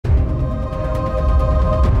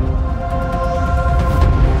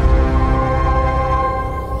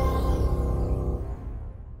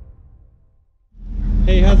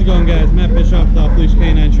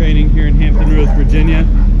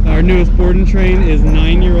Our newest board and train is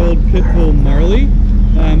 9-year-old pit bull Marleigh.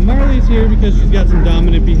 Marleigh's here because she's got some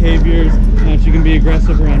dominant behaviors. She can be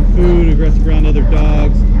aggressive around food, aggressive around other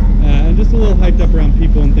dogs, and just a little hyped up around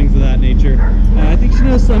people and things of that nature. I think she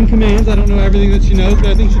knows some commands. I don't know everything that she knows, but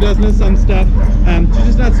I think she does know some stuff. She's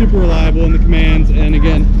just not super reliable in the commands, and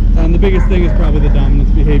again, the biggest thing is probably the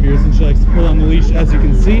dominance behaviors, and she likes to pull on the leash, as you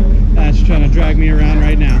can see. She's trying to drag me around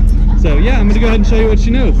right now. So yeah, I'm going to go ahead and show you what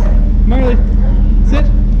she knows. Marleigh, sit.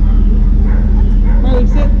 Marleigh,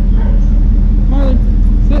 sit. Marleigh,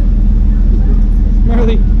 sit.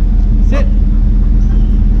 Marleigh, sit.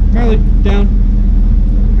 Marleigh, down.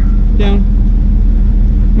 Down.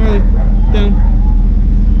 Marleigh, down.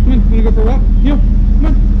 Come on, wanna go for a walk? Heel. Come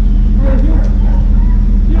on. Marleigh, heel.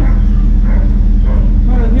 Heel.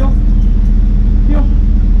 Marleigh, heel. Heel.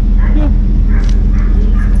 Heel.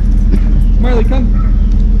 Marleigh, come.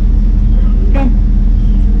 Come.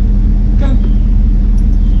 Come.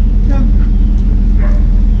 Come.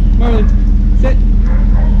 Marleigh, sit.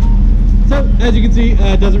 So, as you can see,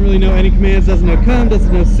 doesn't really know any commands, doesn't know come,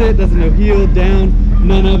 doesn't know sit, doesn't know heel, down,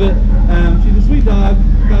 none of it. She's a sweet dog,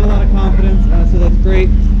 got a lot of confidence, so that's great.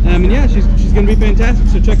 And yeah, she's going to be fantastic,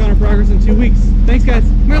 so check on her progress in 2 weeks. Thanks, guys.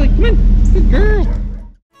 Marleigh, come in. Good girl.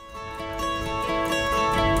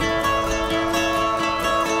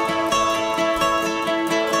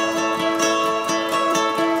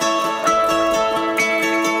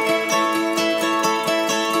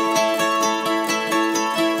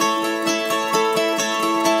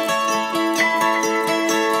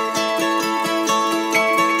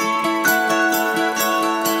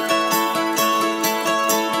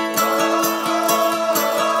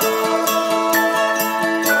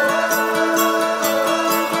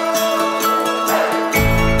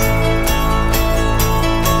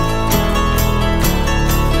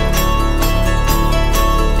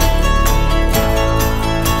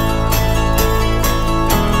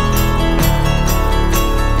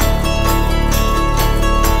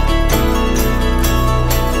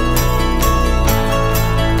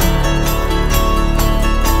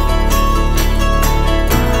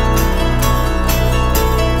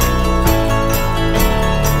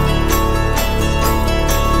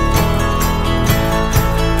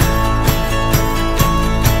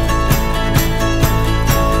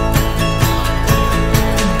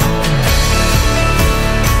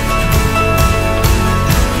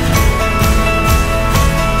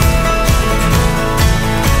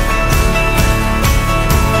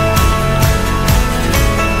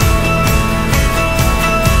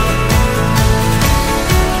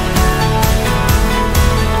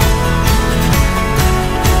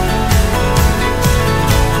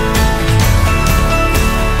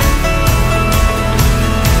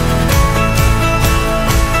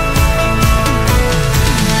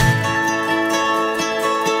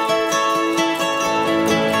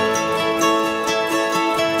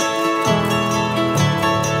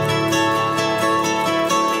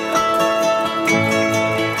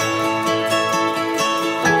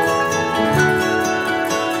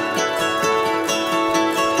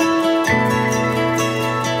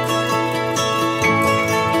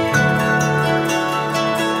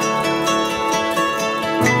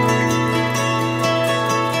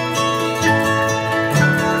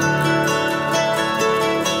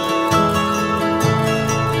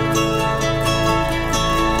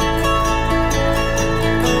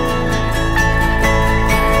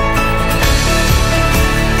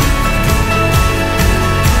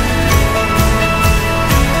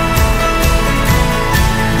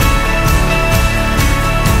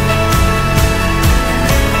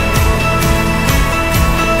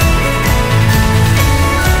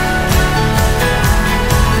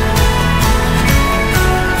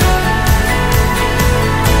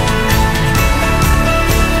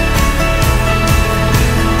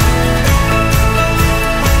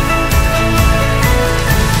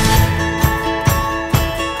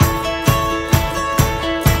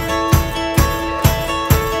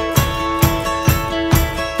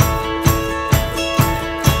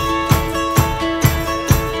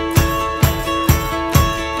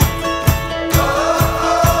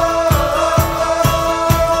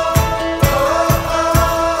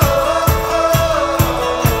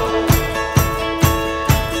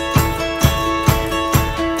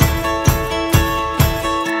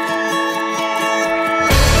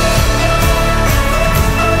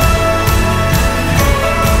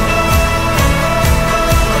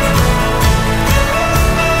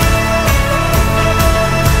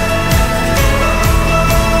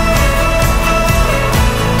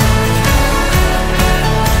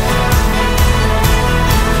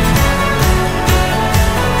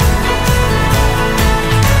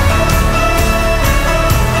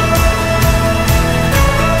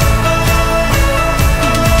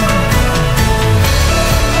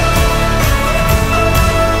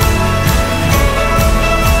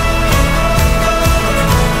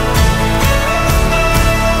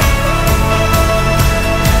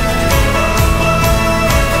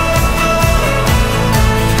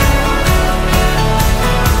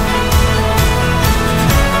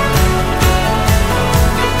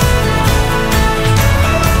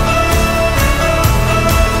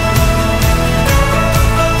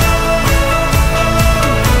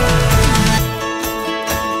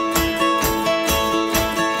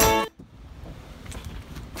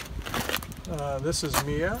 This is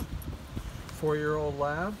Mia, 4-year-old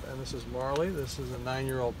lab, and this is Marleigh. This is a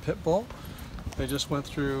 9-year-old pit bull. They just went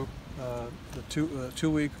through the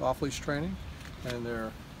two-week off-leash training, and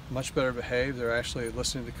they're much better behaved. They're actually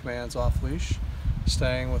listening to commands off-leash,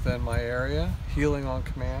 staying within my area, heeling on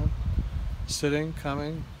command, sitting,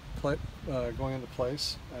 coming, going into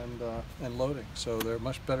place, and loading. So they're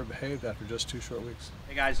much better behaved after just 2 short weeks.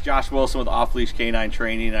 Hey guys, Josh Wilson with Off-Leash Canine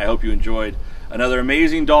Training. I hope you enjoyed another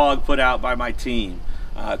amazing dog put out by my team.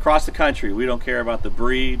 Across the country, we don't care about the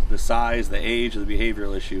breed, the size, the age, or the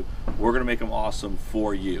behavioral issue. We're going to make them awesome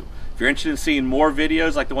for you. If you're interested in seeing more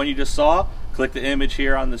videos like the one you just saw, click the image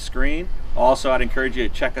here on the screen. Also, I'd encourage you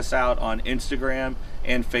to check us out on Instagram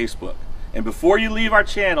and Facebook. And before you leave our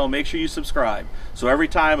channel, make sure you subscribe. So every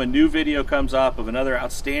time a new video comes up of another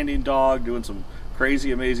outstanding dog doing some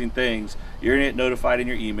crazy, amazing things, you're going to get notified in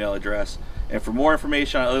your email address. And for more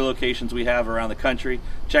information on other locations we have around the country,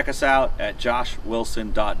 check us out at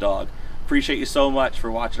joshwilson.dog. Appreciate you so much for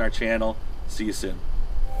watching our channel. See you soon.